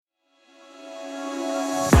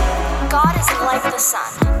God is like the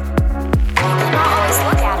sun. You cannot always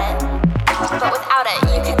look at it, but without it,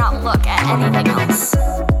 you cannot look at anything else.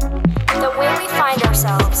 The way we find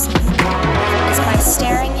ourselves is by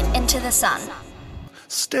staring into the sun.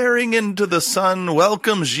 Staring into the Sun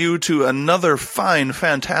welcomes you to another fine,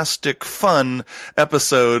 fantastic, fun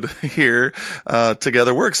episode here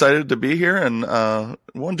together. We're excited to be here and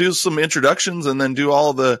want to do some introductions and then do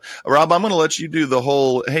all the... Rob, I'm going to let you do the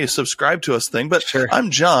whole, hey, subscribe to us thing. But sure.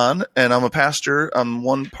 I'm John, and I'm a pastor. I'm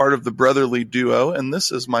one part of the brotherly duo, and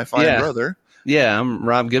this is my fine brother. Yeah, I'm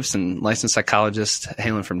Rob Gibson, licensed psychologist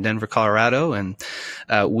hailing from Denver, Colorado, and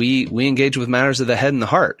we engage with matters of the head and the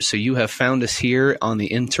heart. So you have found us here on the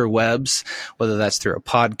interwebs, whether that's through a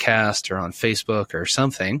podcast or on Facebook or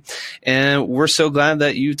something, and we're so glad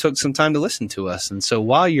that you took some time to listen to us. And so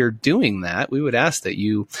while you're doing that, we would ask that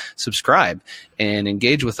you subscribe and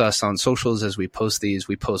engage with us on socials as we post these.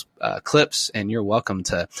 We post clips, and you're welcome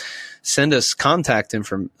to send us contact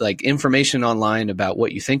information online about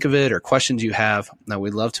what you think of it or questions you have. Now,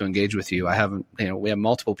 we'd love to engage with you. We have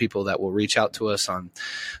multiple people that will reach out to us on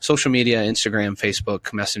social media, Instagram,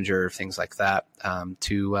 Facebook, Messenger, things like that,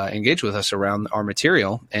 to engage with us around our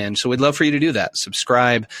material. And so we'd love for you to do that.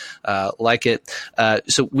 Subscribe, like it.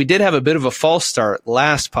 So we did have a bit of a false start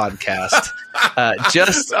last podcast. I'll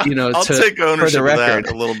take ownership for the record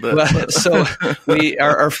of that a little bit. So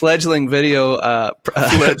our fledgling video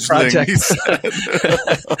project.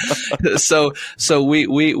 So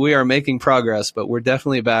we are making progress, but we're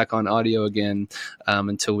definitely back on audio again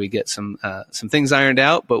until we get some things ironed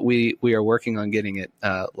out. But we are working on getting it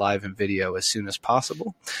live in video as soon as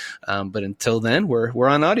possible. But until then, we're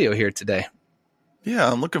on audio here today.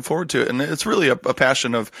 Yeah, I'm looking forward to it. And it's really a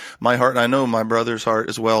passion of my heart. And I know my brother's heart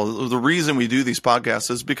as well. The reason we do these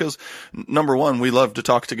podcasts is because, number one, we love to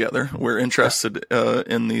talk together. We're interested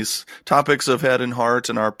in these topics of head and heart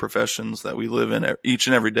and our professions that we live in each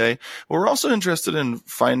and every day. But we're also interested in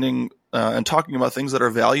finding and talking about things that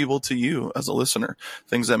are valuable to you as a listener,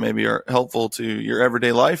 things that maybe are helpful to your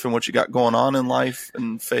everyday life and what you got going on in life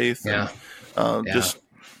and faith. Yeah. And, just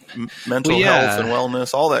mental health and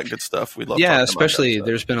wellness, all that good stuff. We love talking about especially that.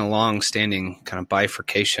 There's been a long-standing kind of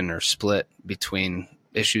bifurcation or split between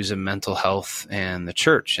issues of mental health and the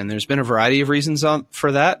church, and there's been a variety of reasons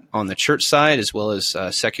for that on the church side as well as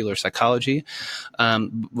secular psychology.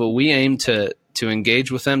 But we aim to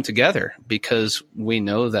engage with them together because we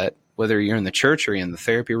know that whether you're in the church or you're in the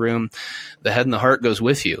therapy room, the head and the heart goes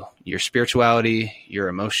with you. Your spirituality, your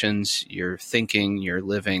emotions, your thinking, your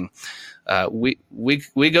living. We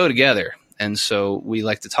go together, and so we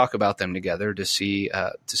like to talk about them together to see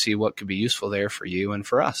what could be useful there for you and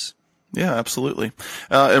for us. Yeah, absolutely.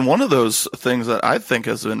 And one of those things that I think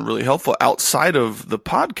has been really helpful outside of the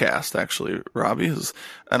podcast, actually, Robbie, is,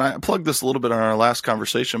 and I plugged this a little bit on our last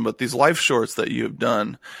conversation, but these life shorts that you have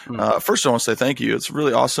done. First, I want to say thank you. It's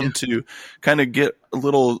really awesome to kind of get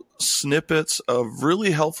little snippets of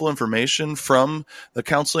really helpful information from the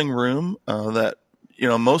counseling room that,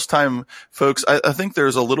 most time folks, I think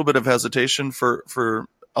there's a little bit of hesitation for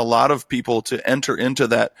a lot of people to enter into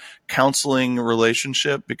that counseling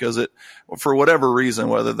relationship because for whatever reason,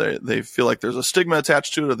 whether they feel like there's a stigma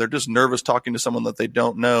attached to it or they're just nervous talking to someone that they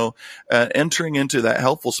don't know, entering into that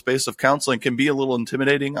helpful space of counseling can be a little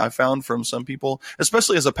intimidating. I found from some people,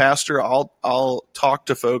 especially as a pastor, I'll talk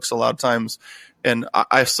to folks a lot of times. And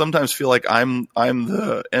I sometimes feel like I'm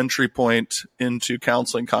the entry point into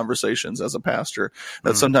counseling conversations as a pastor.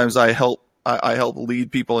 That sometimes I help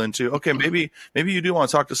lead people into, okay, maybe you do want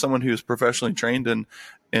to talk to someone who's professionally trained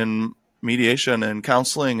in mediation and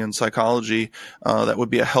counseling and psychology. That would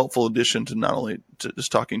be a helpful addition to not only to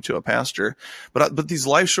just talking to a pastor, but these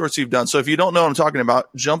life shorts you've done. So if you don't know what I'm talking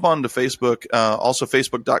about, jump onto Facebook, also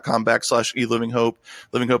facebook.com/eLivingHope.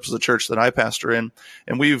 Living Hope is the church that I pastor in.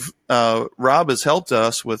 And Rob has helped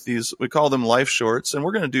us with these, we call them life shorts, and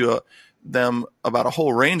we're going to do them about a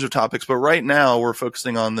whole range of topics. But right now we're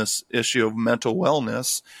focusing on this issue of mental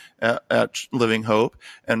wellness at Living Hope.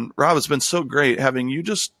 And Rob, it's been so great having you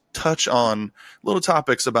just touch on little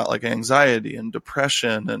topics about like anxiety and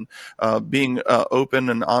depression and being open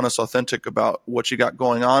and honest, authentic about what you got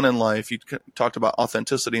going on in life. You talked about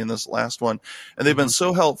authenticity in this last one, and they've been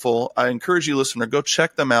so helpful. I encourage you, listener, go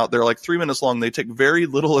check them out. They're like 3 minutes long. They take very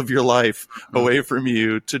little of your life away from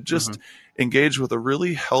you to just engage with a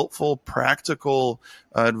really helpful, practical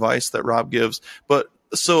advice that Rob gives. But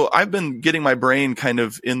so I've been getting my brain kind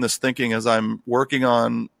of in this thinking as I'm working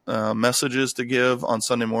on messages to give on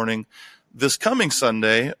Sunday morning. This coming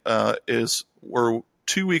Sunday we're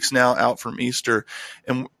 2 weeks now out from Easter,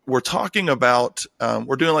 and we're talking about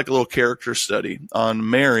we're doing like a little character study on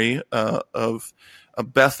Mary of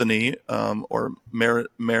Bethany, or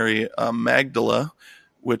Mary Magdala,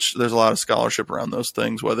 which there's a lot of scholarship around those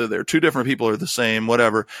things, whether they're two different people or the same,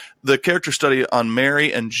 whatever. The character study on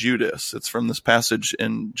Mary and Judas, it's from this passage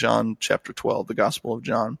in John chapter 12, the Gospel of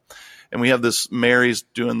John. And we have this, Mary's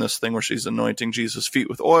doing this thing where she's anointing Jesus' feet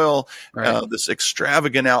with oil, right. This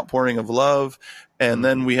extravagant outpouring of love. And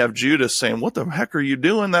then we have Judas saying, what the heck are you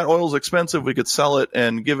doing? That oil's expensive. We could sell it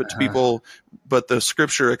and give it to people. But the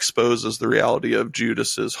scripture exposes the reality of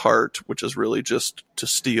Judas's heart, which is really just to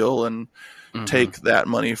steal and take that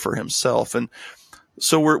money for himself. And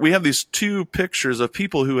so we have these two pictures of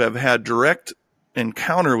people who have had direct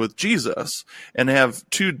encounter with Jesus and have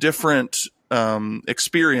two different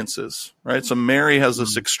experiences, right? So Mary has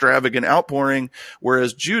this extravagant outpouring,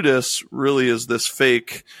 whereas Judas really is this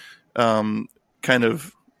fake, kind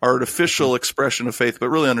of artificial expression of faith, but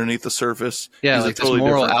really underneath the surface, yeah, like totally this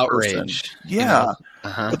moral outrage. Person. Yeah,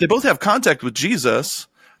 but they both have contact with Jesus,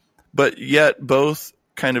 but yet both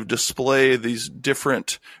kind of display these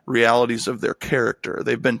different realities of their character.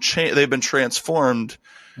 They've been transformed.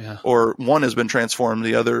 Yeah. Or one has been transformed,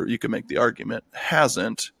 the other, you can make the argument,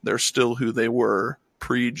 hasn't. They're still who they were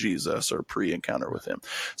pre-Jesus or pre-encounter with him.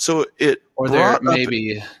 So or they're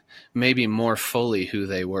maybe more fully who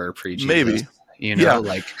they were pre-Jesus. Maybe.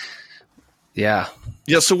 Yeah.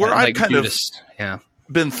 So where I've kind Judas, of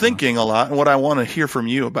been thinking a lot, and what I want to hear from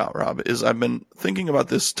you about, Rob, is I've been thinking about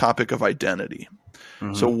this topic of identity.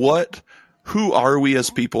 So who are we as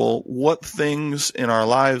people? What things in our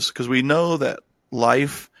lives, because we know that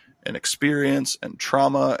life and experience and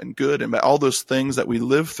trauma and good and bad, all those things that we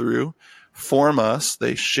live through form us.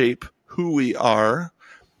 They shape who we are.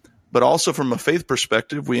 But also from a faith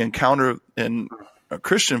perspective, we encounter in a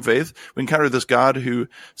Christian faith, we encounter this God who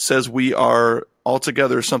says we are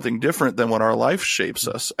altogether something different than what our life shapes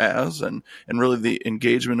us as. And really the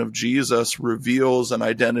engagement of Jesus reveals an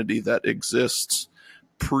identity that exists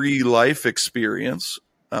pre-life experience.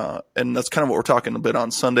 And that's kind of what we're talking a bit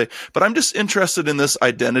on Sunday. But I'm just interested in this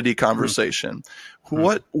identity conversation.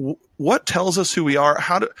 What tells us who we are?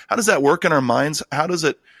 How does that work in our minds? How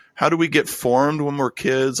do we get formed when we're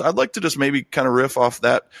kids? I'd like to just maybe kind of riff off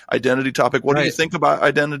that identity topic. What do you think about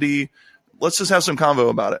identity? Let's just have some convo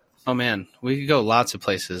about it. Oh man, we could go lots of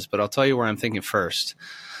places, but I'll tell you where I'm thinking first.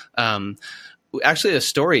 Actually, a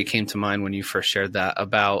story came to mind when you first shared that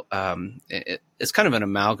about it's kind of an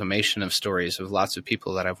amalgamation of stories of lots of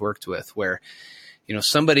people that I've worked with where,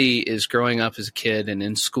 somebody is growing up as a kid and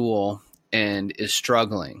in school and is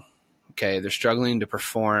struggling. Okay, they're struggling to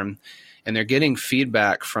perform and they're getting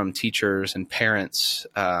feedback from teachers and parents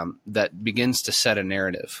that begins to set a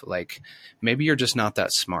narrative like maybe you're just not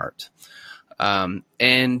that smart. So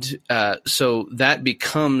that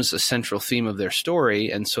becomes a central theme of their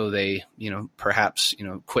story. And so they, perhaps,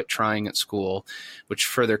 quit trying at school, which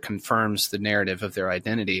further confirms the narrative of their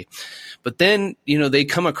identity. But then, they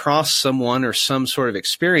come across someone or some sort of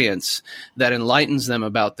experience that enlightens them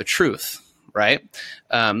about the truth, right?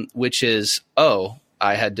 Which is,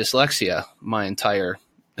 I had dyslexia my entire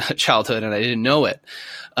childhood and I didn't know it.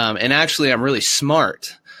 And actually I'm really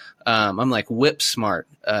smart. I'm like whip smart.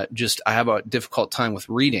 Just I have a difficult time with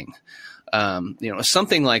reading.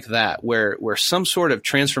 Something like that, where some sort of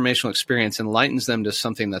transformational experience enlightens them to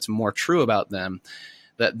something that's more true about them,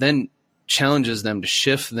 that then challenges them to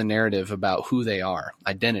shift the narrative about who they are,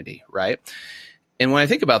 identity, right? And when I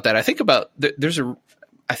think about that, I think about there's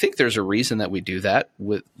a reason that we do that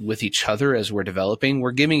with each other as we're developing.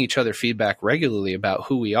 We're giving each other feedback regularly about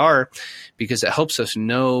who we are because it helps us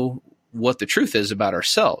know what the truth is about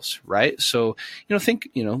ourselves, right? So, think,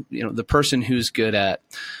 the person who's good at,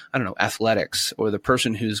 athletics or the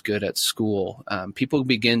person who's good at school, people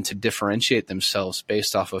begin to differentiate themselves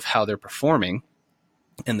based off of how they're performing.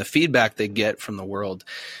 And the feedback they get from the world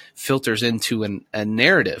filters into a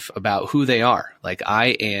narrative about who they are. Like, I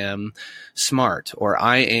am smart, or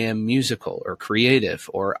I am musical or creative,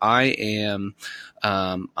 or I am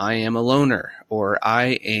a loner, or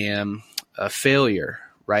I am a failure,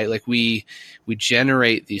 right? Like we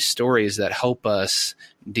generate these stories that help us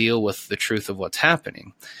deal with the truth of what's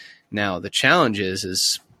happening. Now, the challenge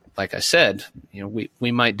is like I said,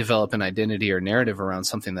 we might develop an identity or narrative around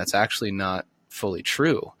something that's actually not fully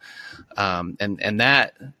true. And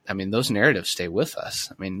that, those narratives stay with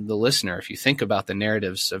us. The listener, if you think about the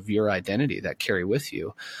narratives of your identity that carry with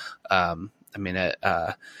you,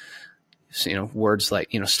 words like,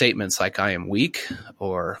 statements like I am weak,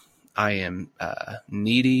 or I am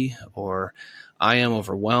needy, or I am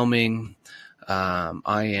overwhelming,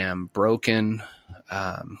 I am broken,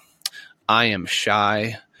 I am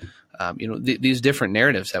shy. These different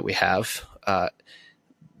narratives that we have,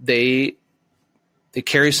 they they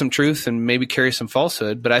carry some truth and maybe carry some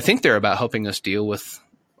falsehood, but I think they're about helping us deal with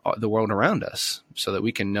the world around us so that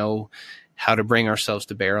we can know how to bring ourselves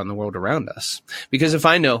to bear on the world around us. Because if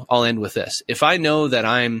I know, I'll end with this. If I know that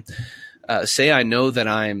I'm, say I know that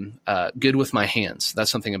I'm good with my hands, that's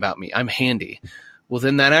something about me, I'm handy. Well,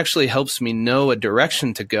 then that actually helps me know a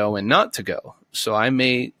direction to go and not to go. So I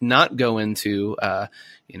may not go into,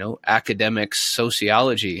 academics,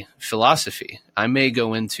 sociology, philosophy. I may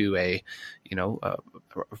go into a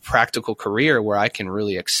practical career where I can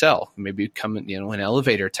really excel, maybe become, an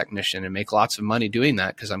elevator technician and make lots of money doing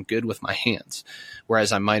that because I'm good with my hands.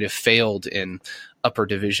 Whereas I might have failed in upper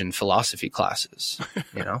division philosophy classes,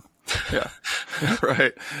 Yeah,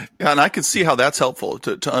 right. Yeah. And I can see how that's helpful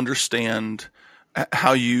to understand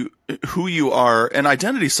who you are. And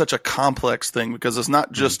identity is such a complex thing because it's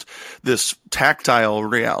not just this tactile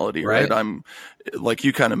reality, right? I'm, like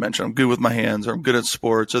you kind of mentioned, I'm good with my hands, or I'm good at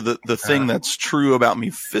sports, or the thing that's true about me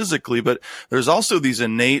physically. But there's also these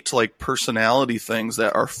innate like personality things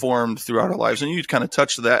that are formed throughout our lives. And you kind of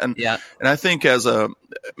touched that. And I think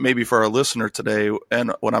maybe for our listener today,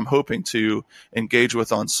 and what I'm hoping to engage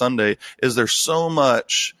with on Sunday, is there's so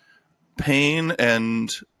much pain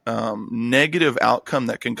and negative outcome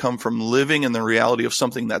that can come from living in the reality of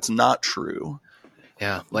something that's not true.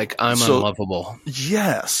 Yeah, like I'm unlovable.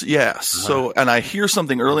 Yes. So, and I hear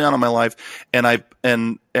something early on in my life, and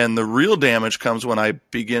the real damage comes when I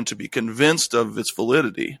begin to be convinced of its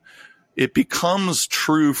validity. It becomes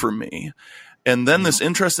true for me. And then this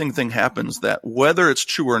interesting thing happens that whether it's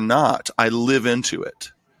true or not, I live into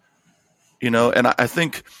it. And I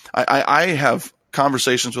think I have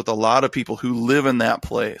conversations with a lot of people who live in that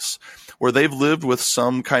place where they've lived with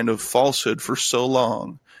some kind of falsehood for so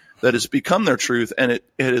long that has become their truth, and it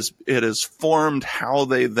has formed how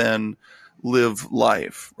they then live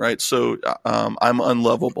life, right? So I'm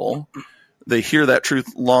unlovable. They hear that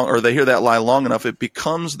truth they hear that lie long enough, it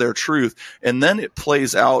becomes their truth, and then it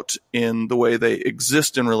plays out in the way they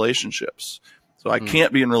exist in relationships. So I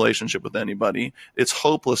can't be in relationship with anybody. It's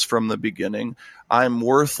hopeless from the beginning. I'm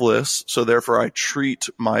worthless, so therefore I treat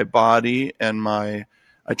my body and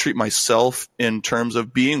I treat myself in terms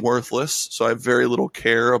of being worthless. So I have very little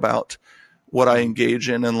care about what I engage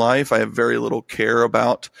in life. I have very little care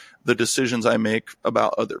about the decisions I make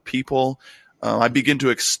about other people. I begin to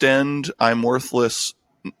extend I'm worthless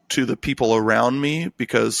to the people around me,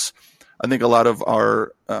 because I think a lot of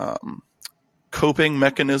our coping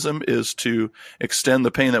mechanism is to extend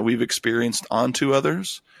the pain that we've experienced onto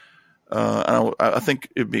others. And I think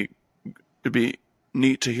it'd be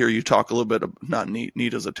neat to hear you talk a little bit of, not neat.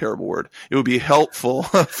 Neat is a terrible word. It would be helpful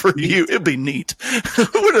for you. It'd be neat.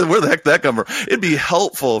 Where the heck did that come from? It'd be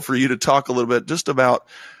helpful for you to talk a little bit just about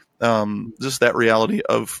just that reality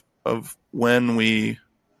of when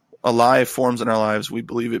a lie forms in our lives, we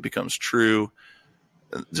believe it becomes true.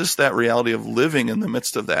 Just that reality of living in the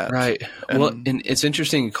midst of that. Right. And it's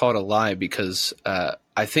interesting you call it a lie, because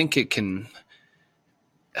I think it can,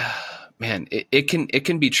 it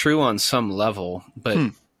can be true on some level,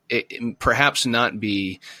 but it perhaps not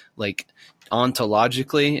be like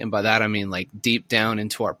ontologically. And by that, I mean like deep down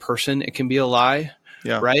into our person, it can be a lie.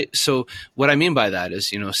 Yeah. Right. So what I mean by that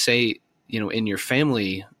is, say, in your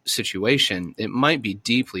family situation, it might be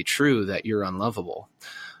deeply true that you're unlovable.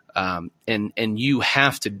 And you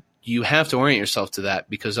have to orient yourself to that,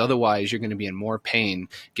 because otherwise you're going to be in more pain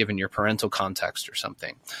given your parental context or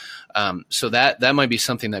something. So that might be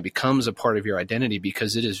something that becomes a part of your identity,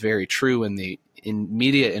 because it is very true in the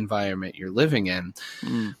immediate environment you're living in.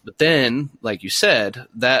 But then, like you said,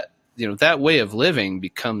 that way of living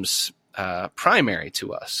becomes primary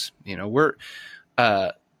to us. We're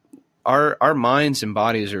our minds and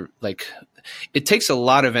bodies are like, it takes a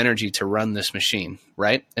lot of energy to run this machine,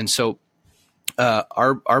 right? And so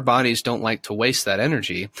our bodies don't like to waste that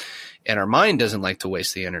energy, and our mind doesn't like to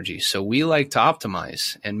waste the energy. So we like to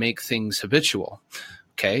optimize and make things habitual.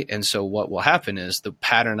 Okay. And so what will happen is the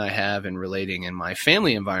pattern I have in relating in my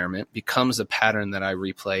family environment becomes the pattern that I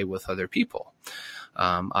replay with other people.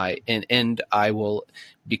 I will,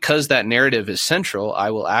 because that narrative is central, I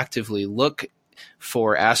will actively look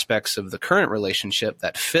for aspects of the current relationship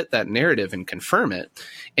that fit that narrative and confirm it.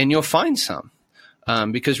 And you'll find some,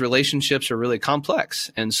 because relationships are really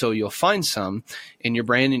complex. And so you'll find some in your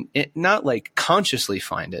brain, and not like consciously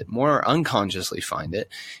find it, more unconsciously find it,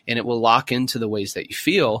 and it will lock into the ways that you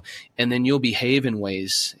feel. And then you'll behave in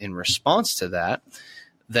ways in response to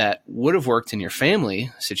that would have worked in your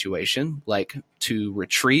family situation, like to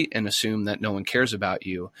retreat and assume that no one cares about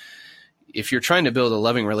you. If you're trying to build a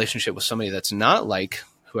loving relationship with somebody that's not like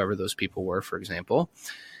whoever those people were, for example,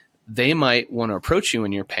 they might want to approach you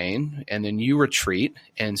in your pain, and then you retreat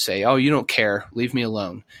and say, oh, you don't care, leave me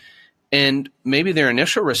alone. And maybe their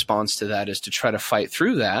initial response to that is to try to fight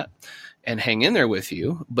through that and hang in there with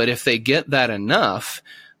you. But if they get that enough,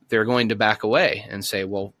 they're going to back away and say,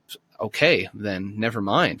 well, okay, then never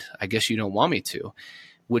mind. I guess you don't want me to,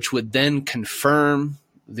 which would then confirm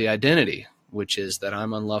the identity, which is that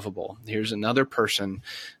I'm unlovable. Here's another person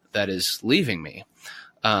that is leaving me.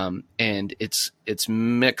 And it's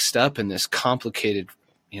mixed up in this complicated,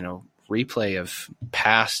 replay of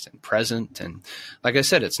past and present. And like I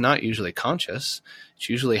said, it's not usually conscious. It's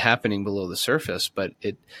usually happening below the surface, but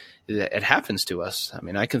it happens to us. I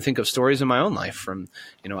mean, I can think of stories in my own life from,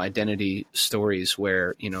 identity stories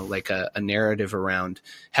where, like a narrative around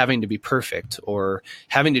having to be perfect or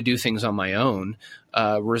having to do things on my own,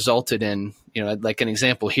 resulted in, like an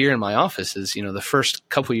example here in my office is, the first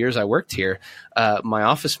couple of years I worked here, my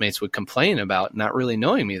office mates would complain about not really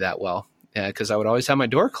knowing me that well. Because I would always have my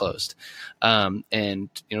door closed. That's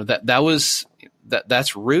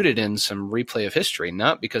rooted in some replay of history,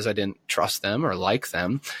 not because I didn't trust them or like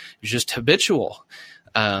them. It was just habitual.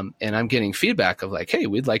 And I'm getting feedback of like, hey,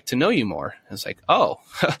 we'd like to know you more. And it's like, oh,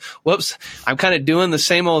 whoops, I'm kind of doing the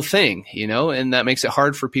same old thing, and that makes it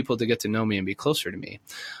hard for people to get to know me and be closer to me.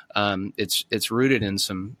 It's rooted in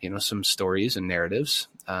some, some stories and narratives,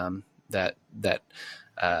 that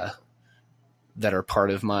are part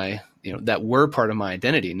of my, that were part of my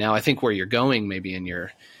identity. Now, I think where you're going maybe in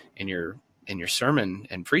your sermon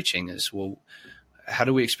and preaching is, well, how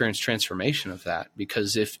do we experience transformation of that?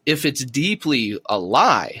 Because if it's deeply a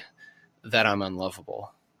lie that I'm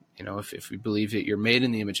unlovable, if we believe that you're made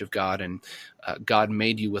in the image of God and God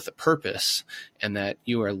made you with a purpose and that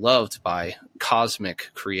you are loved by cosmic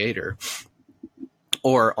creator,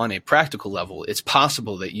 or on a practical level, it's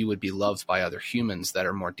possible that you would be loved by other humans that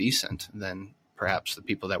are more decent than perhaps the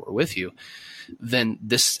people that were with you, then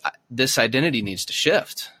this identity needs to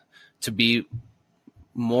shift to be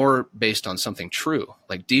more based on something true,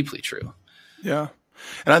 like deeply true. Yeah.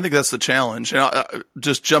 And I think that's the challenge.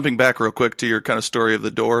 Just jumping back real quick to your kind of story of the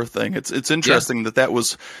door thing. It's interesting that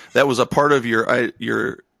was a part of your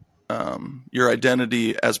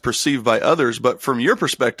identity as perceived by others, but from your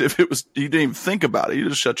perspective, you didn't even think about it. You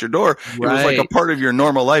just shut your door. Right. It was like a part of your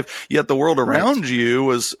normal life. Yet the world around you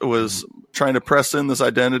was trying to press in this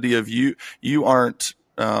identity of you aren't,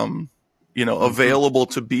 available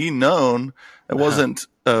to be known. It wasn't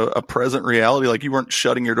a present reality. Like you weren't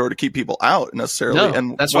shutting your door to keep people out necessarily. No,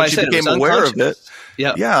 and that's why once you became aware of it.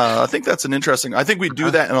 Yeah. I think that's I think we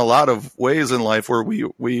do that in a lot of ways in life where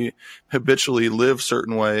we habitually live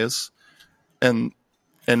certain ways. And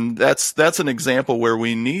that's an example where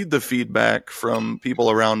we need the feedback from people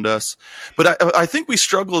around us. But I think we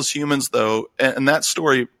struggle as humans though. And that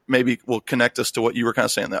story maybe will connect us to what you were kind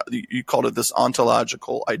of saying, that you called it this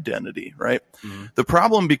ontological identity, right? Mm-hmm. The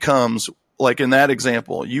problem becomes, like in that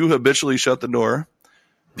example, you habitually shut the door.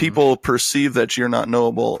 People perceive that you're not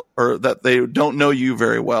knowable or that they don't know you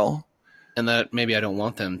very well. And that maybe I don't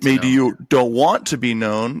want them to Maybe you don't want to be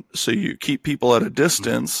known, so you keep people at a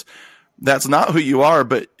distance. Mm-hmm. That's not who you are,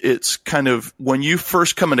 but it's kind of when you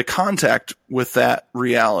first come into contact with that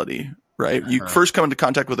reality, right? You first come into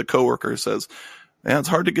contact with a coworker who says, man, it's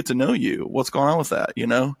hard to get to know you. What's going on with that?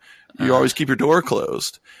 You always keep your door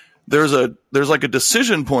closed. There's like a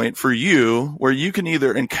decision point for you where you can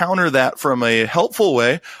either encounter that from a helpful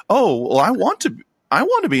way. Oh, well, I want to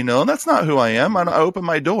be known. That's not who I am. I open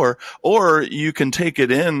my door. Or you can take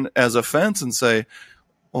it in as offense and say,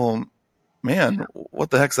 well, man,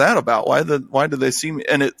 what the heck's that about? Why did they see me?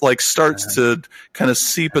 And it like starts to kind of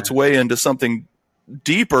seep its way into something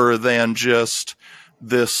deeper than just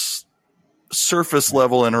this surface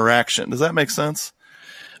level interaction. Does that make sense?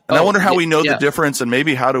 And I wonder how we know the difference, and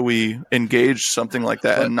maybe how do we engage something like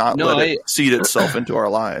that and not let it seed itself into our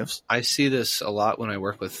lives. I see this a lot when I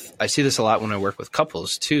work with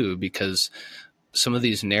couples too, because some of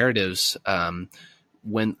these narratives,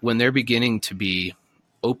 when they're beginning to be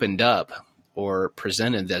opened up or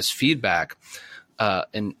presented as feedback,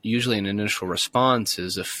 and usually an initial response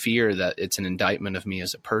is a fear that it's an indictment of me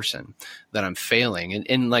as a person, that I'm failing.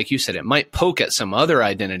 And like you said, it might poke at some other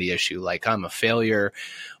identity issue, like I'm a failure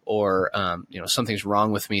or, something's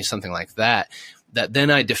wrong with me, something like that, that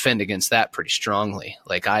then I defend against that pretty strongly.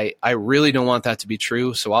 Like I really don't want that to be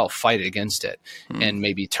true. So I'll fight against it and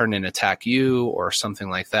maybe turn and attack you or something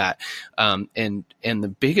like that. And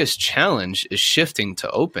the biggest challenge is shifting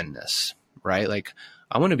to openness, right? Like,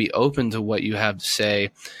 I want to be open to what you have to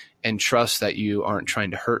say and trust that you aren't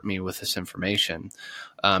trying to hurt me with this information.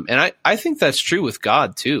 And I think that's true with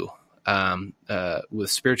God too,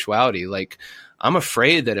 with spirituality. Like I'm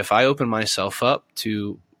afraid that if I open myself up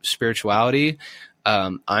to spirituality,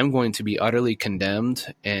 I'm going to be utterly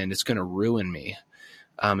condemned and it's going to ruin me.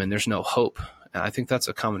 And there's no hope. And I think that's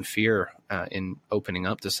a common fear in opening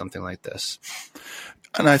up to something like this.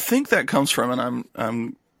 And I think that comes from, and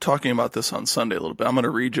I'm talking about this on Sunday a little bit. I'm going to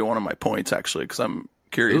read you one of my points actually, because I'm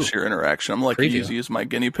curious your interaction. I'm like, you use my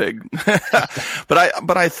guinea pig.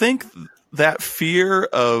 But I think that fear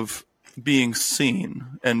of being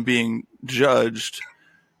seen and being judged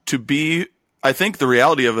to be, I think the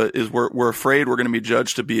reality of it is we're afraid we're going to be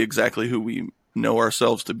judged to be exactly who we know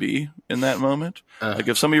ourselves to be in that moment. Like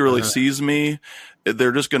if somebody really sees me,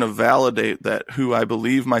 they're just going to validate that who I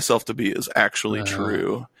believe myself to be is actually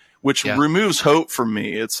true, which removes hope from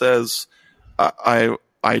me. It says, I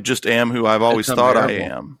just am who I've always thought I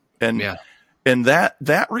am. And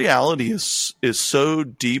that reality is so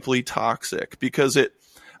deeply toxic because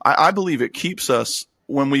I believe it keeps us,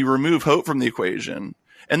 when we remove hope from the equation.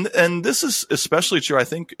 And this is especially true, I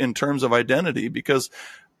think, in terms of identity, because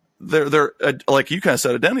they're like you kind of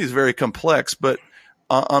said, identity is very complex, but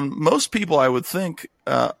on most people, I would think,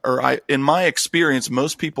 in my experience,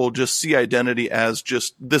 most people just see identity as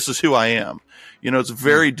just, this is who I am. It's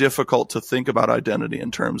very difficult to think about identity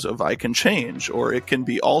in terms of I can change or it can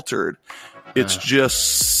be altered. It's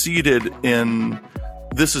just seated in,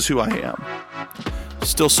 this is who I am.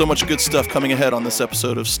 Still so much good stuff coming ahead on this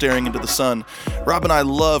episode of Staring into the Sun. Rob and I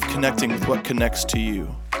love connecting with what connects to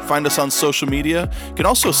you. Find us on social media. You can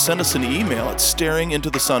also send us an email at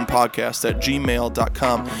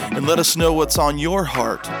staringintothesunpodcast@gmail.com and let us know what's on your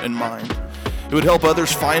heart and mind. It would help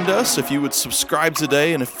others find us if you would subscribe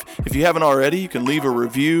today, and if you haven't already, you can leave a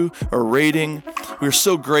review or rating. We're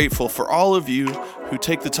so grateful for all of you who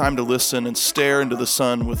take the time to listen and stare into the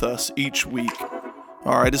sun with us each week.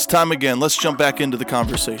 All right, it's time again. Let's jump back into the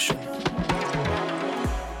conversation.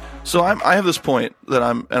 So I have this point that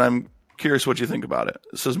I'm curious what you think about it.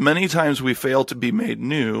 It says, many times we fail to be made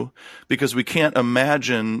new because we can't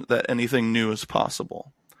imagine that anything new is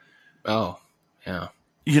possible. Oh, yeah.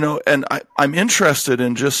 And I'm interested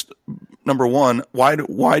in just, number one, why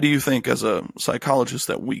do you think as a psychologist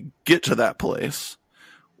that we get to that place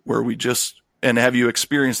where we just, and have you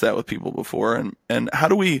experienced that with people before? And how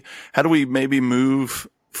do we maybe move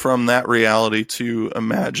from that reality to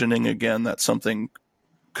imagining again that something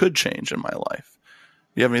could change in my life?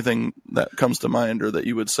 Do you have anything that comes to mind or that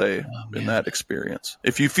you would say in that experience?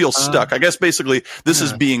 If you feel stuck, I guess basically this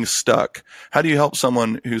is being stuck. How do you help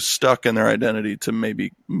someone who's stuck in their identity to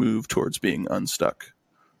maybe move towards being unstuck?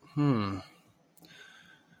 Well,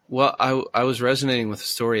 I was resonating with the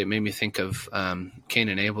story. It made me think of Cain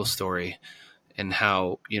and Abel's story and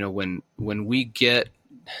how, when we get,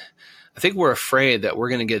 I think we're afraid that we're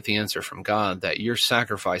going to get the answer from God that your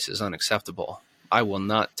sacrifice is unacceptable. I will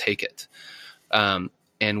not take it.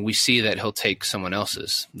 And we see that he'll take someone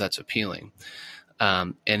else's that's appealing.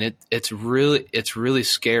 And it's really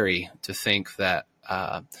scary to think that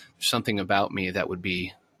there's something about me that would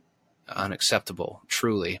be unacceptable,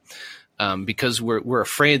 truly, because we're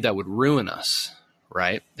afraid that would ruin us,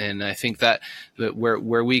 right? And I think that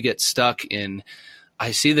where we get stuck in,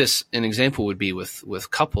 I see this, an example would be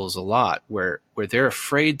with couples a lot, where they're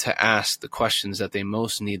afraid to ask the questions that they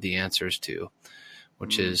most need the answers to,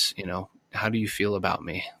 which is, how do you feel about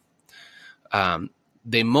me?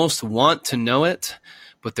 They most want to know it,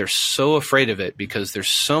 but they're so afraid of it because there's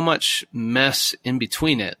so much mess in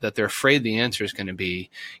between it that they're afraid the answer is going to be,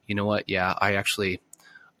 you know what? Yeah, I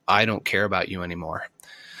don't care about you anymore.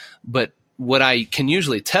 But what I can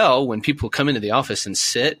usually tell when people come into the office and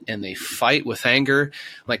sit and they fight with anger,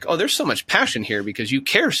 like, oh, there's so much passion here because you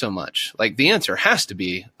care so much. Like the answer has to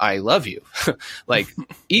be, I love you. Like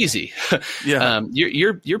easy. Yeah.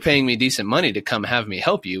 You're paying me decent money to come have me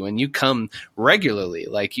help you. And you come regularly.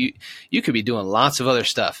 Like you could be doing lots of other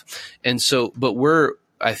stuff. And so, but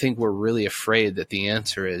I think we're really afraid that the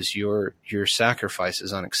answer is your sacrifice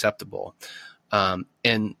is unacceptable.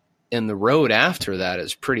 And the road after that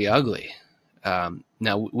is pretty ugly.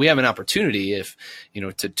 Now we have an opportunity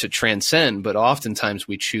to transcend, but oftentimes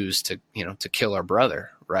we choose to kill our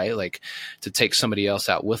brother, right? Like to take somebody else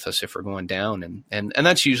out with us if we're going down. And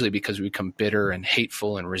that's usually because we become bitter and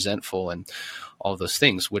hateful and resentful and all those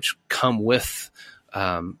things, which come with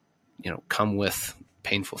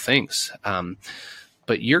painful things.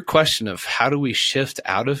 But your question of how do we shift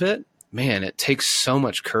out of it? Man, it takes so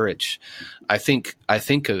much courage. I think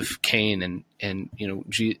of Cain and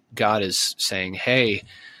God is saying, "Hey,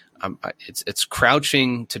 it's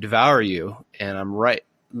crouching to devour you, and I'm right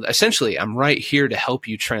here to help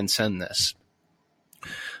you transcend this."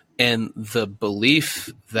 And the belief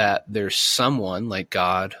that there's someone like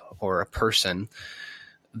God or a person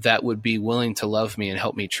that would be willing to love me and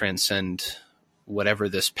help me transcend whatever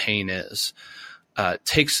this pain is,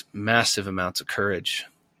 takes massive amounts of courage.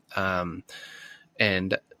 And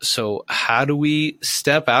so how do we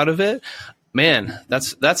step out of it? Man,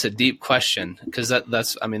 that's a deep question, because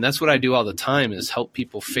that's what I do all the time, is help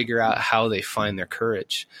people figure out how they find their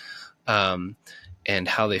courage, and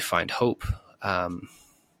how they find hope.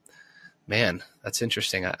 Man, that's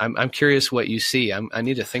interesting. I'm curious what you see. I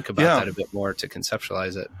need to think about that a bit more to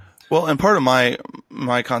conceptualize it. Well, and part of my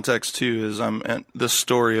context too is I'm at the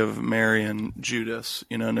story of Mary and Judas,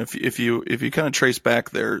 and if you kind of trace back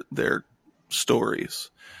their stories,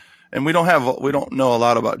 and we don't know a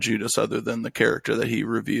lot about Judas other than the character that he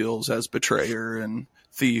reveals as betrayer and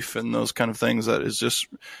thief and those kind of things, that is just,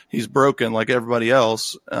 he's broken like everybody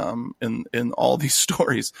else, in all these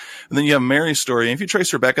stories. And then you have Mary's story, and if you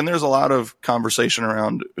trace her back, and there's a lot of conversation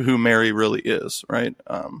around who Mary really is, right?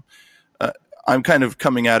 I'm kind of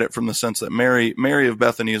coming at it from the sense that Mary of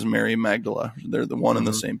Bethany is Mary Magdala. They're the one and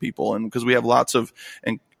the same people. And because we have lots of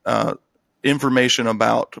information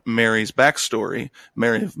about Mary's backstory,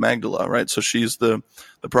 Mary of Magdala, right? So she's the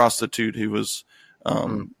prostitute who was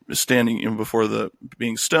standing before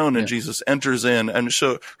being stoned, and Jesus enters in, and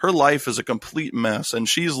so her life is a complete mess, and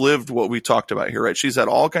she's lived what we talked about here, right? She's had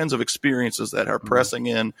all kinds of experiences that are pressing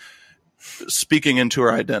in, speaking into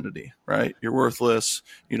her identity, right? You're worthless.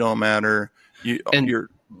 You don't matter. You're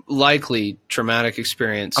likely traumatic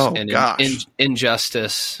experience and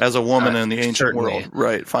injustice as a woman in the ancient world,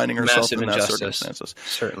 right? Finding herself in that circumstances.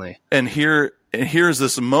 Certainly. And here's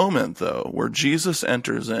this moment though, where Jesus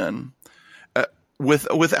enters in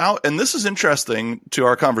without, and this is interesting to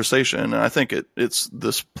our conversation. And I think it's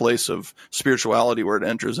this place of spirituality where it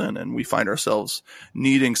enters in, and we find ourselves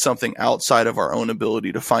needing something outside of our own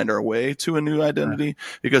ability to find our way to a new identity.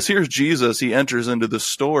 Because here's Jesus, he enters into the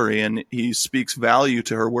story and he speaks value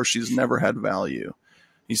to her where she's never had value.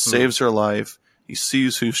 He saves her life. He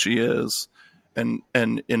sees who she is,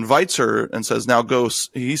 and invites her and says, now go,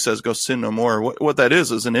 he says, go sin no more. What that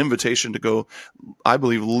is an invitation to go, I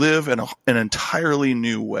believe, live in an entirely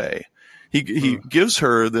new way. He gives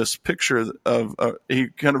her this picture of, he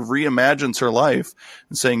kind of reimagines her life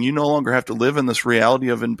and saying, you no longer have to live in this reality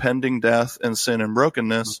of impending death and sin and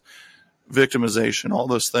brokenness, victimization, all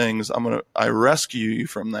those things. I rescue you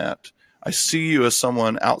from that. I see you as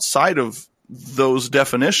someone outside of those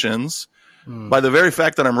definitions. By the very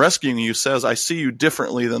fact that I'm rescuing you, says, I see you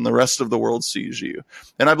differently than the rest of the world sees you.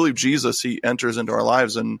 And I believe Jesus, he enters into our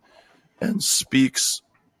lives and speaks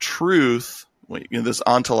truth, this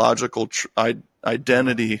ontological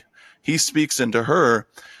identity. He speaks into her,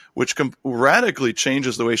 which radically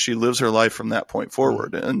changes the way she lives her life from that point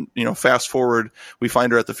forward. And, fast forward, we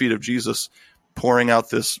find her at the feet of Jesus, pouring out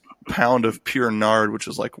this pound of pure nard, which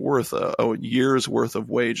is like worth a year's worth of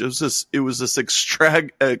wage. It was this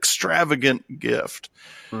extravagant gift.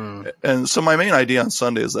 And so my main idea on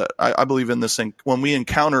Sunday is that I believe in this thing. When we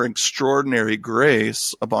encounter extraordinary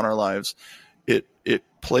grace upon our lives, it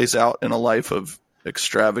plays out in a life of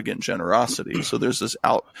extravagant generosity. So there's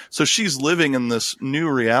so she's living in this new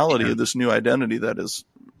reality, this new identity that is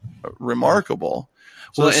remarkable.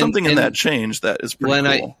 So there's something in that change that is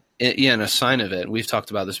pretty cool. And a sign of it, we've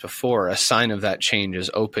talked about this before, a sign of that change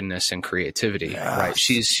is openness and creativity, right?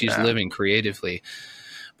 She's living creatively.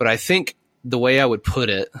 But I think the way I would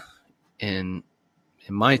put it in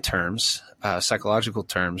my terms, psychological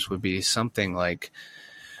terms, would be something like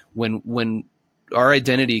when our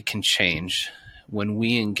identity can change, when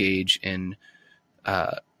we engage in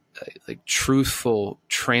like truthful,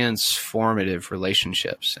 transformative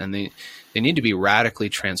relationships, and they need to be radically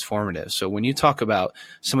transformative. So when you talk about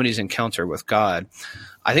somebody's encounter with God,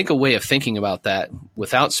 I think a way of thinking about that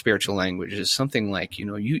without spiritual language is something like,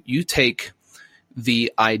 you take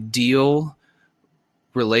the ideal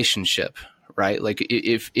relationship, right? Like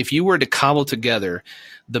if you were to cobble together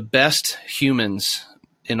the best humans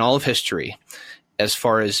in all of history, as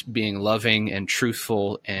far as being loving and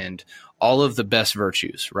truthful and all of the best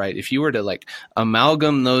virtues, right? If you were to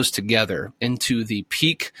amalgam those together into the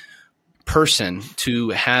peak person to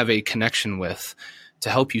have a connection with,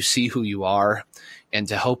 to help you see who you are and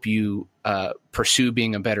to help you pursue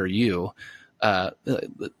being a better you,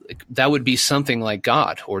 that would be something like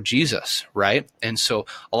God or Jesus, right? And so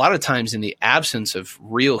a lot of times in the absence of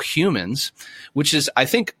real humans, which is, I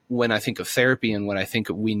think, when I think of therapy and what I think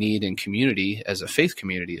we need in community as a faith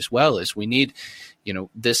community as well, is we need,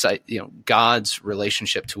 God's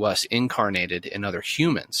relationship to us incarnated in other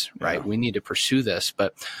humans, right? Yeah. We need to pursue this.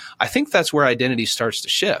 But I think that's where identity starts to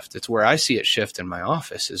shift. It's where I see it shift in my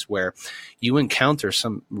office, is where you encounter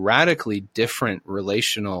some radically different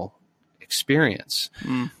relational experience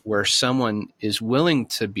where someone is willing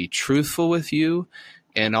to be truthful with you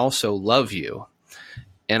and also love you.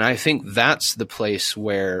 And I think that's the place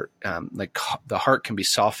where the heart can be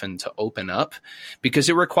softened to open up, because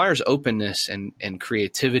it requires openness and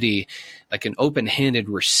creativity, like an open-handed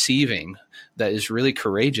receiving that is really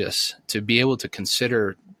courageous to be able to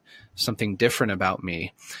consider something different about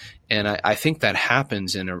me. And I think that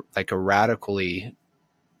happens in a radically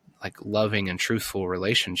loving and truthful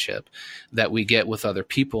relationship that we get with other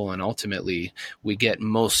people. And ultimately we get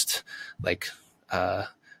most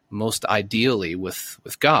ideally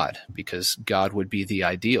with God, because God would be the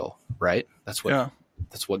ideal, right? That's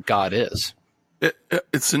what God is.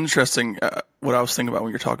 It's interesting. What I was thinking about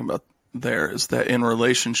when you're talking about there is that in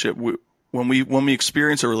relationship, when we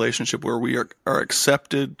experience a relationship where we are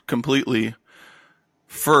accepted completely,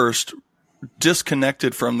 first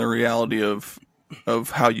disconnected from the reality of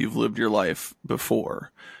how you've lived your life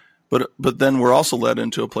before, but then we're also led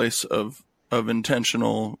into a place of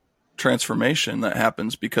intentional transformation that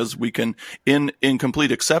happens because we can, in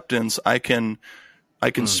complete acceptance, I can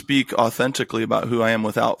speak authentically about who I am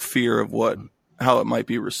without fear of how it might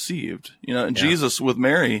be received. And Jesus with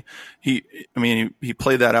Mary, he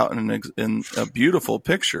played that out in a beautiful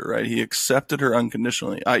picture, right? He accepted her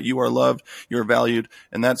unconditionally. You are loved, you are valued,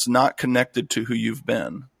 and that's not connected to who you've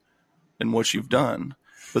been and what you've done.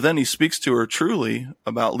 But then he speaks to her truly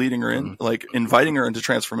about leading her in, inviting her into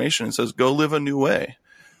transformation, and says, go live a new way.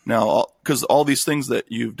 Now, because all these things that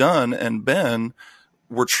you've done and been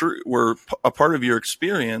were a part of your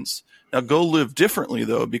experience. Now go live differently,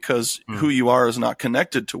 though, because who you are is not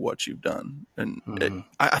connected to what you've done. And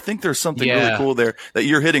I think there's something really cool there that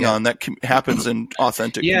you're hitting on that happens in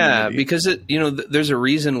authentic community. Because there's a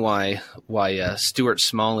reason why Stuart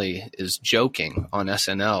Smalley is joking on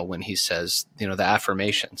SNL when he says, the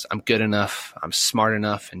affirmations, I'm good enough, I'm smart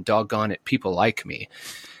enough, and doggone it, people like me.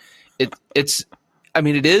 It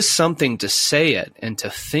is something to say it and to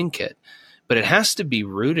think it, but it has to be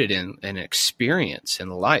rooted in an experience in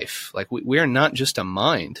life. Like we are not just a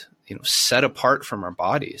mind, set apart from our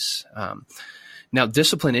bodies. Now,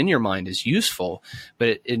 discipline in your mind is useful,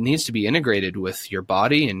 but it needs to be integrated with your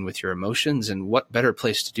body and with your emotions. And what better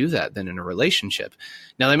place to do that than in a relationship?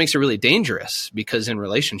 Now, that makes it really dangerous, because in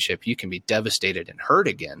relationship, you can be devastated and hurt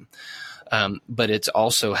again. But it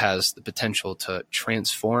also has the potential to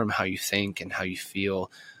transform how you think and how you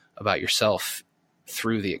feel about yourself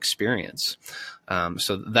through the experience.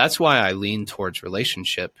 So that's why I lean towards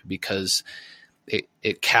relationship, because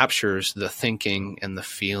it captures the thinking and the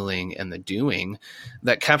feeling and the doing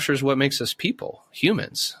that captures what makes us people,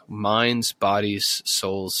 humans, minds, bodies,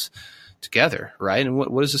 souls together, right? And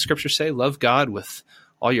what does the scripture say? Love God with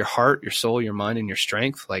all your heart, your soul, your mind, and your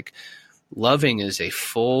strength. Like, loving is a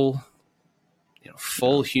full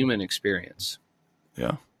human experience.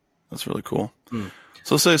 Yeah, that's really cool.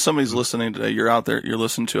 So say somebody's listening today, you're out there, you're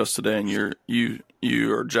listening to us today, and you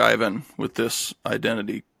are jiving with this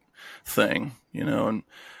identity thing, and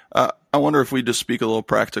I wonder if we just speak a little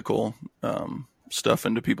practical stuff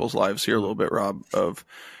into people's lives here a little bit, Rob, of,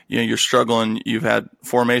 you're struggling, you've had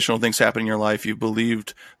formational things happen in your life, you've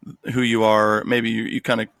believed who you are, maybe you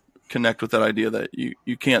kind of connect with that idea that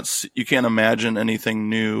you can't imagine anything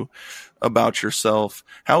new about yourself.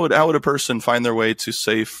 How would a person find their way to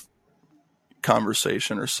safe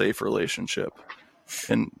conversation or safe relationship,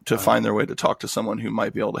 and to find their way to talk to someone who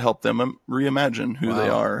might be able to help them reimagine who they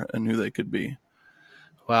are and who they could be?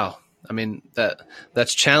 Wow.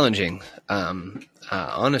 That's challenging,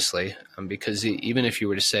 honestly, because even if you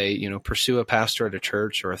were to say, pursue a pastor at a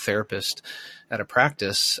church or a therapist at a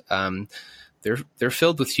practice, they're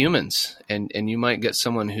filled with humans, and you might get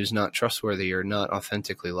someone who's not trustworthy or not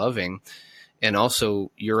authentically loving. And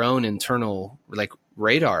also your own internal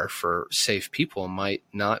radar for safe people might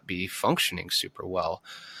not be functioning super well.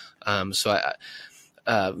 So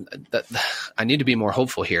I need to be more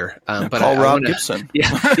hopeful here. But call Rob Gibson.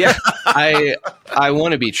 Yeah. I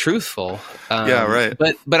want to be truthful. Right.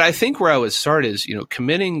 But I think where I would start is,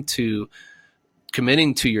 committing to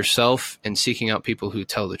yourself and seeking out people who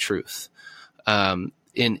tell the truth.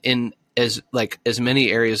 In as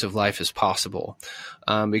many areas of life as possible.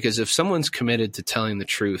 Because if someone's committed to telling the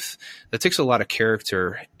truth, that takes a lot of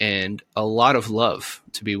character and a lot of love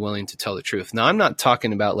to be willing to tell the truth. Now, I'm not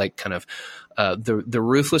talking about like kind of the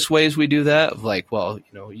ruthless ways we do that of like, well,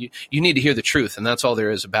 you need to hear the truth and that's all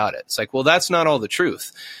there is about it. It's like, well, that's not all the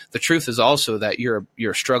truth. The truth is also that you're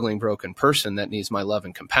a struggling, broken person that needs my love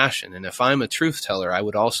and compassion. And if I'm a truth teller, I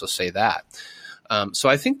would also say that. So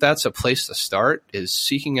I think that's a place to start, is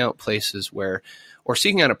seeking out places or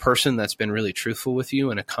seeking out a person that's been really truthful with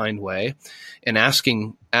you in a kind way, and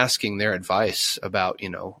asking their advice about,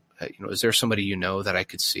 is there somebody that I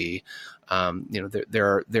could see? There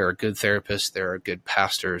are good therapists, there are good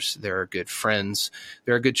pastors, there are good friends,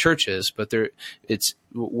 there are good churches, but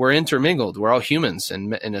we're intermingled. We're all humans,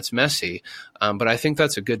 and it's messy. But I think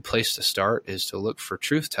that's a good place to start, is to look for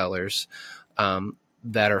truth tellers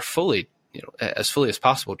that are fully, as fully as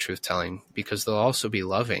possible truth telling, because they'll also be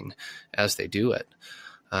loving as they do it.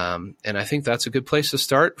 And I think that's a good place to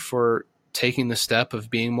start for taking the step of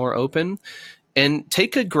being more open. And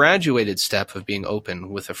take a graduated step of being open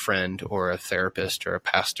with a friend or a therapist or a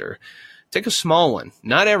pastor. Take a small one,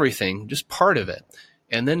 not everything, just part of it.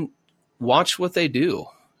 And then watch what they do.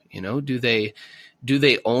 Do they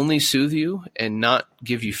only soothe you and not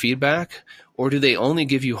give you feedback? Or do they only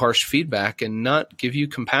give you harsh feedback and not give you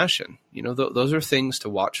compassion? Those are things to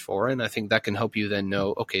watch for. And I think that can help you then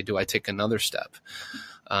know, okay, do I take another step?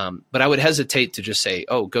 But I would hesitate to just say,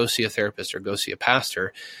 oh, go see a therapist or go see a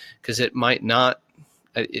pastor, because it might not,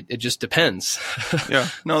 it just depends. Yeah,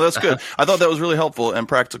 no, that's good. I thought that was really helpful and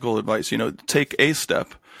practical advice. Take a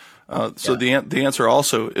step. The answer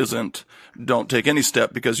also isn't don't take any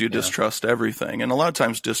step because you distrust everything. And a lot of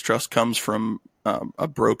times distrust comes from a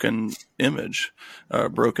broken image, a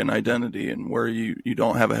broken identity, and where you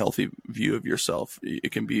don't have a healthy view of yourself. You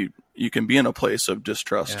can be in a place of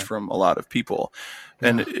distrust from a lot of people.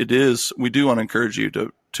 And we do want to encourage you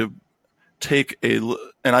to take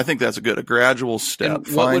and I think that's a gradual step.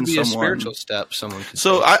 And what would be a spiritual step someone could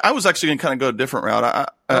So take? I was actually going to kind of go a different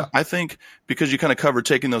route. I think because you kind of covered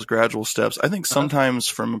taking those gradual steps, I think sometimes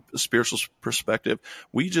from a spiritual perspective,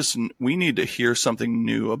 we need to hear something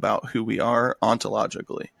new about who we are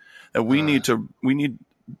ontologically. And we need to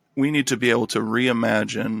be able to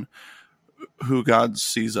reimagine who God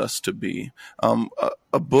sees us to be.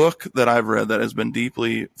 A book that I've read that has been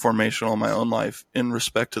deeply formational in my own life in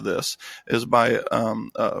respect to this is by,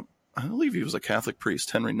 I believe he was a Catholic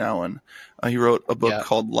priest, Henry Nouwen. He wrote a book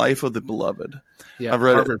called Life of the Beloved. Yeah, I've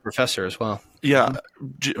read Harvard professor as well. Yeah,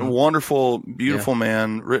 wonderful, beautiful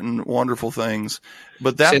man, written wonderful things.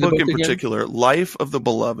 But that book in particular, Life of the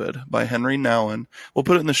Beloved by Henry Nouwen, we'll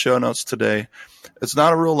put it in the show notes today. It's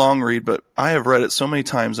not a real long read, but I have read it so many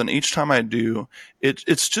times, and each time I do,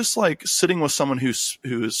 it's just like sitting with someone who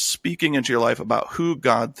is speaking into your life about who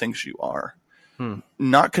God thinks you are,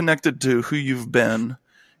 not connected to who you've been.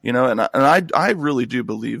 And I really do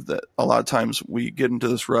believe that a lot of times we get into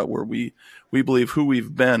this rut where we believe who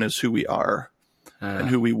we've been is who we are and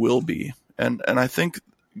who we will be. And I think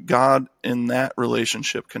God in that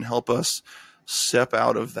relationship can help us step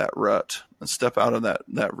out of that rut and step out of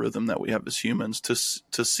that rhythm that we have as humans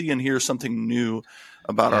to see and hear something new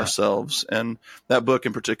about ourselves. And that book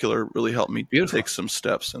in particular really helped me take some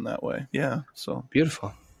steps in that way. Yeah. So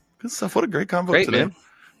beautiful. Good stuff. What a great convo today. Man.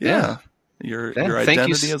 Yeah. Your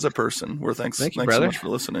identity as a person. Thanks so much for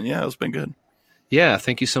listening. Yeah, it's been good. Yeah,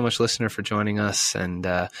 thank you so much, listener, for joining us. And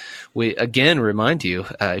we, again, remind you,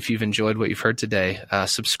 if you've enjoyed what you've heard today,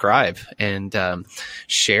 subscribe and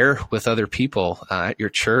share with other people at your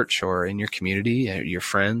church or in your community, your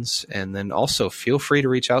friends. And then also feel free to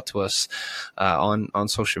reach out to us on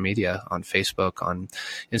social media, on Facebook, on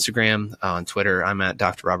Instagram, on Twitter. I'm at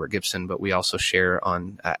Dr. Robert Gibson, but we also share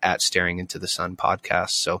on at Staring Into the Sun podcast.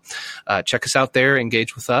 So check us out there,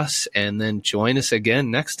 engage with us, and then join us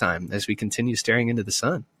again next time as we continue staring into the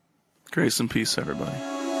sun. Grace and peace, everybody.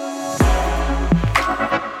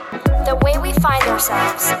 The way we find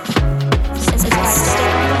ourselves is by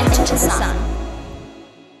staring into the sun.